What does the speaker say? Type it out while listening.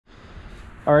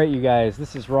All right, you guys,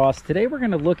 this is Ross. Today we're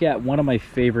going to look at one of my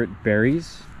favorite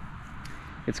berries.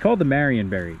 It's called the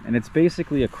Marionberry, and it's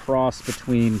basically a cross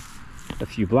between a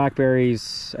few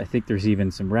blackberries. I think there's even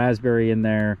some raspberry in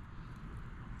there.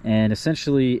 And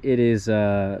essentially it is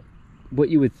what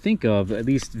you would think of, at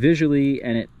least visually,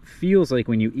 and it feels like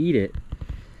when you eat it,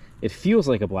 it feels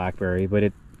like a blackberry, but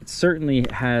it certainly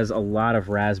has a lot of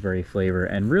raspberry flavor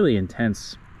and really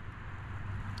intense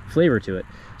flavor to it.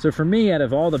 So for me, out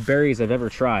of all the berries I've ever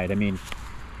tried, I mean,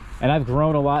 and I've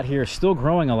grown a lot here, still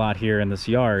growing a lot here in this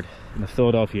yard in the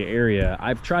Philadelphia area,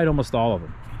 I've tried almost all of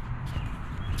them.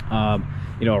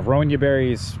 You know, aronia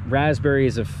berries,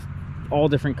 raspberries of all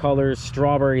different colors,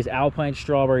 strawberries, alpine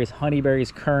strawberries,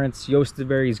 honeyberries, currants, yoasted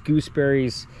berries,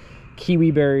 gooseberries, kiwi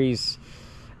berries,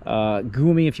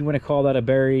 gumi, if you want to call that a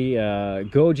berry,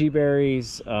 goji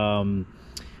berries,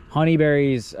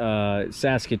 honeyberries,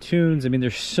 saskatoons. I mean,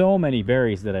 there's so many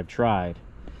berries that I've tried.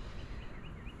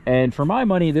 And for my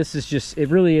money, this is just, it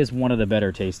really is one of the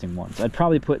better tasting ones. I'd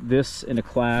probably put this in a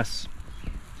class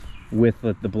with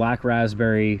the black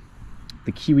raspberry,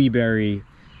 the kiwi berry,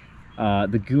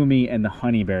 the gumi, and the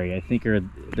honeyberry. I think are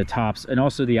the tops, and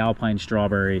also the alpine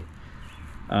strawberry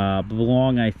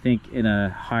belong, I think, in a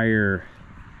higher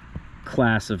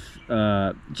class of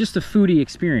just a foodie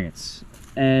experience.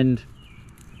 And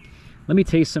let me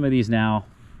taste some of these now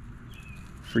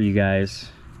for you guys.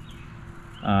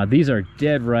 These are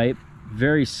dead ripe,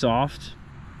 very soft.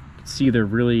 You can see they're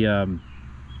really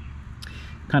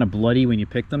kind of bloody when you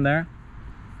pick them there.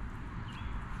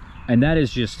 And that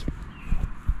is just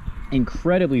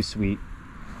incredibly sweet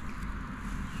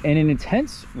and an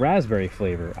intense raspberry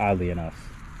flavor, oddly enough.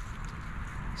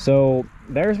 So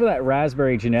there's where that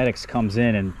raspberry genetics comes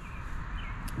in, and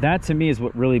that to me is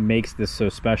what really makes this so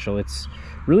special. It's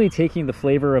really taking the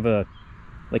flavor of a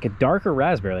darker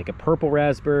raspberry, like a purple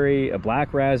raspberry, a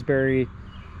black raspberry,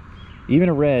 even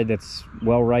a red that's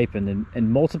well ripened,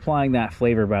 and multiplying that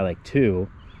flavor by like 2,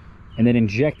 and then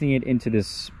injecting it into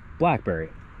this blackberry.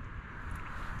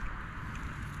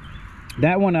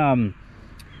 That one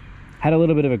had a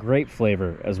little bit of a grape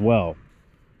flavor as well,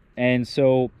 and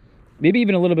so maybe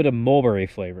even a little bit of mulberry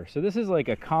flavor. So this is like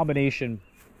a combination,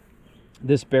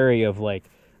 this berry, of like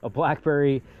a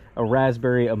blackberry, a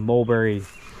raspberry, a mulberry,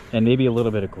 and maybe a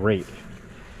little bit of grape.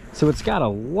 So it's got a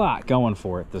lot going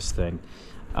for it, this thing.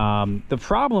 The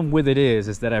problem with it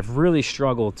is that I've really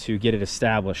struggled to get it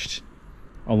established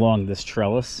along this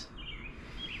trellis.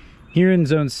 Here in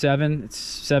zone 7, it's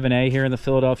 7A here in the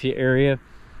Philadelphia area,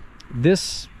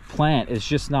 this plant is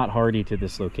just not hardy to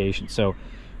this location. So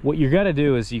what you got to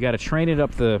do is you got to train it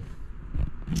up the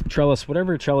trellis,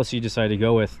 whatever trellis you decide to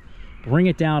go with, bring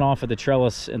it down off of the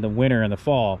trellis in the winter and the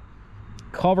fall,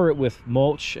 cover it with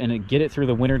mulch, and get it through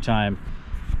the winter time,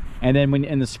 and then when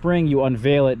in the spring you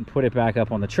unveil it and put it back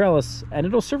up on the trellis, and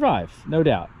it'll survive, no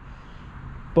doubt.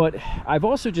 But I've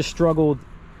also just struggled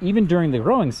even during the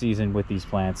growing season with these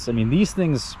plants. I mean, these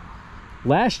things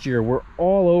last year were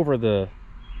all over the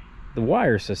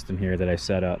wire system here that I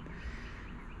set up,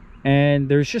 and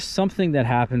there's just something that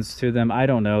happens to them. I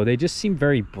don't know, they just seem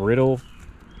very brittle,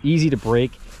 easy to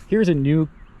break. Here's a new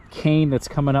cane that's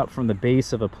coming up from the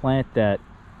base of a plant that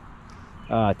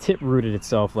tip rooted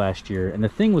itself last year, and the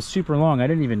thing was super long. I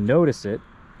didn't even notice it,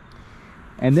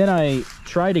 and then I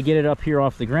tried to get it up here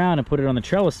off the ground and put it on the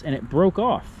trellis, and it broke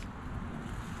off.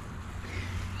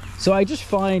 So I just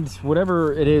find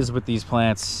whatever it is with these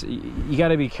plants, you got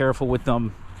to be careful with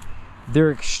them.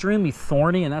 They're extremely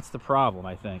thorny, and that's the problem,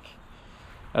 I think,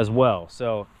 as well.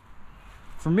 So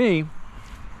for me,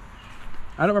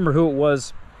 I don't remember who it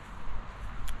was.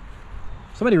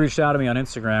 Somebody reached out to me on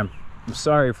Instagram. I'm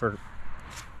sorry for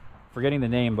forgetting the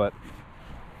name, but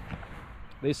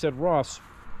they said, Ross,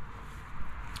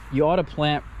 you ought to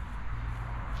plant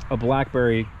a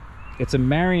blackberry. It's a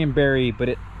Marionberry, but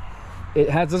it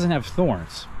doesn't have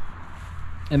thorns,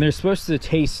 and they're supposed to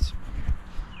taste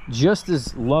just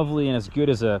as lovely and as good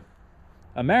as a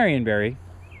Marionberry,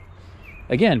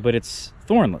 again, but it's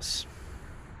thornless.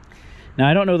 Now,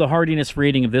 I don't know the hardiness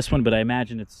rating of this one, but I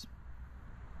imagine it's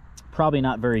probably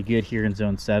not very good here in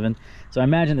zone 7. So I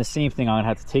imagine the same thing. I'm gonna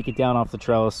have to take it down off the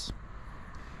trellis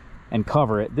and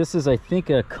cover it. This is, I think,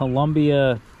 a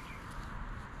Columbia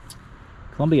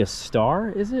Star,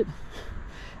 is it?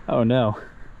 Oh no,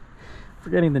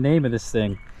 forgetting the name of this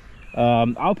thing.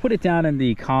 I'll put it down in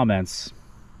the comments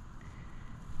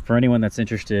for anyone that's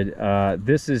interested.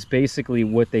 This is basically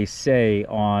what they say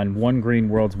on One Green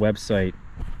World's website,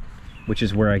 which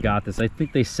is where I got this. I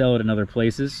think they sell it in other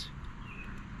places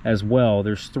as well.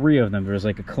 There's 3 of them. There's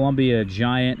like a Columbia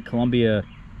Giant, Columbia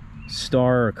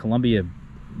Star, or Columbia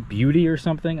Beauty or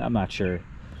something. I'm not sure.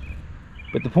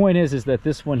 But the point is that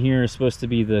this one here is supposed to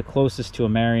be the closest to a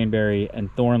Marionberry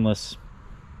and thornless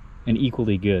and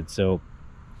equally good. So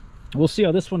we'll see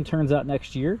how this one turns out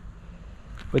next year.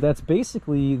 But that's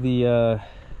basically the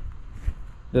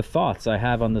thoughts I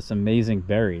have on this amazing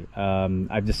berry.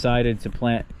 I've decided to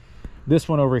plant this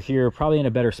one over here, probably in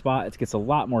a better spot. It gets a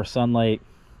lot more sunlight.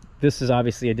 This is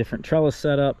obviously a different trellis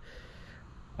setup.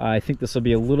 I think this will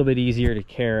be a little bit easier to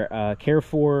care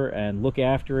for and look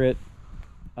after it.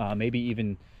 Maybe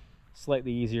even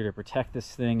slightly easier to protect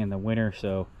this thing in the winter.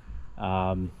 So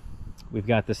we've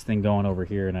got this thing going over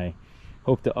here, and I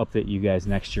hope to update you guys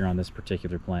next year on this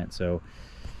particular plant. So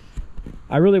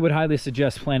I really would highly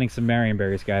suggest planting some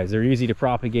Marionberries, guys. They're easy to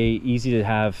propagate, easy to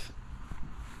have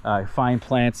fine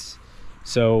plants.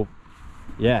 So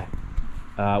yeah,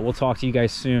 we'll talk to you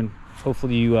guys soon.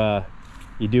 Hopefully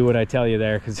you do what I tell you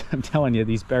there, because I'm telling you,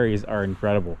 these berries are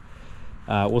incredible.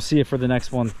 We'll see you for the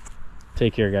next one.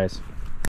 Take care, guys.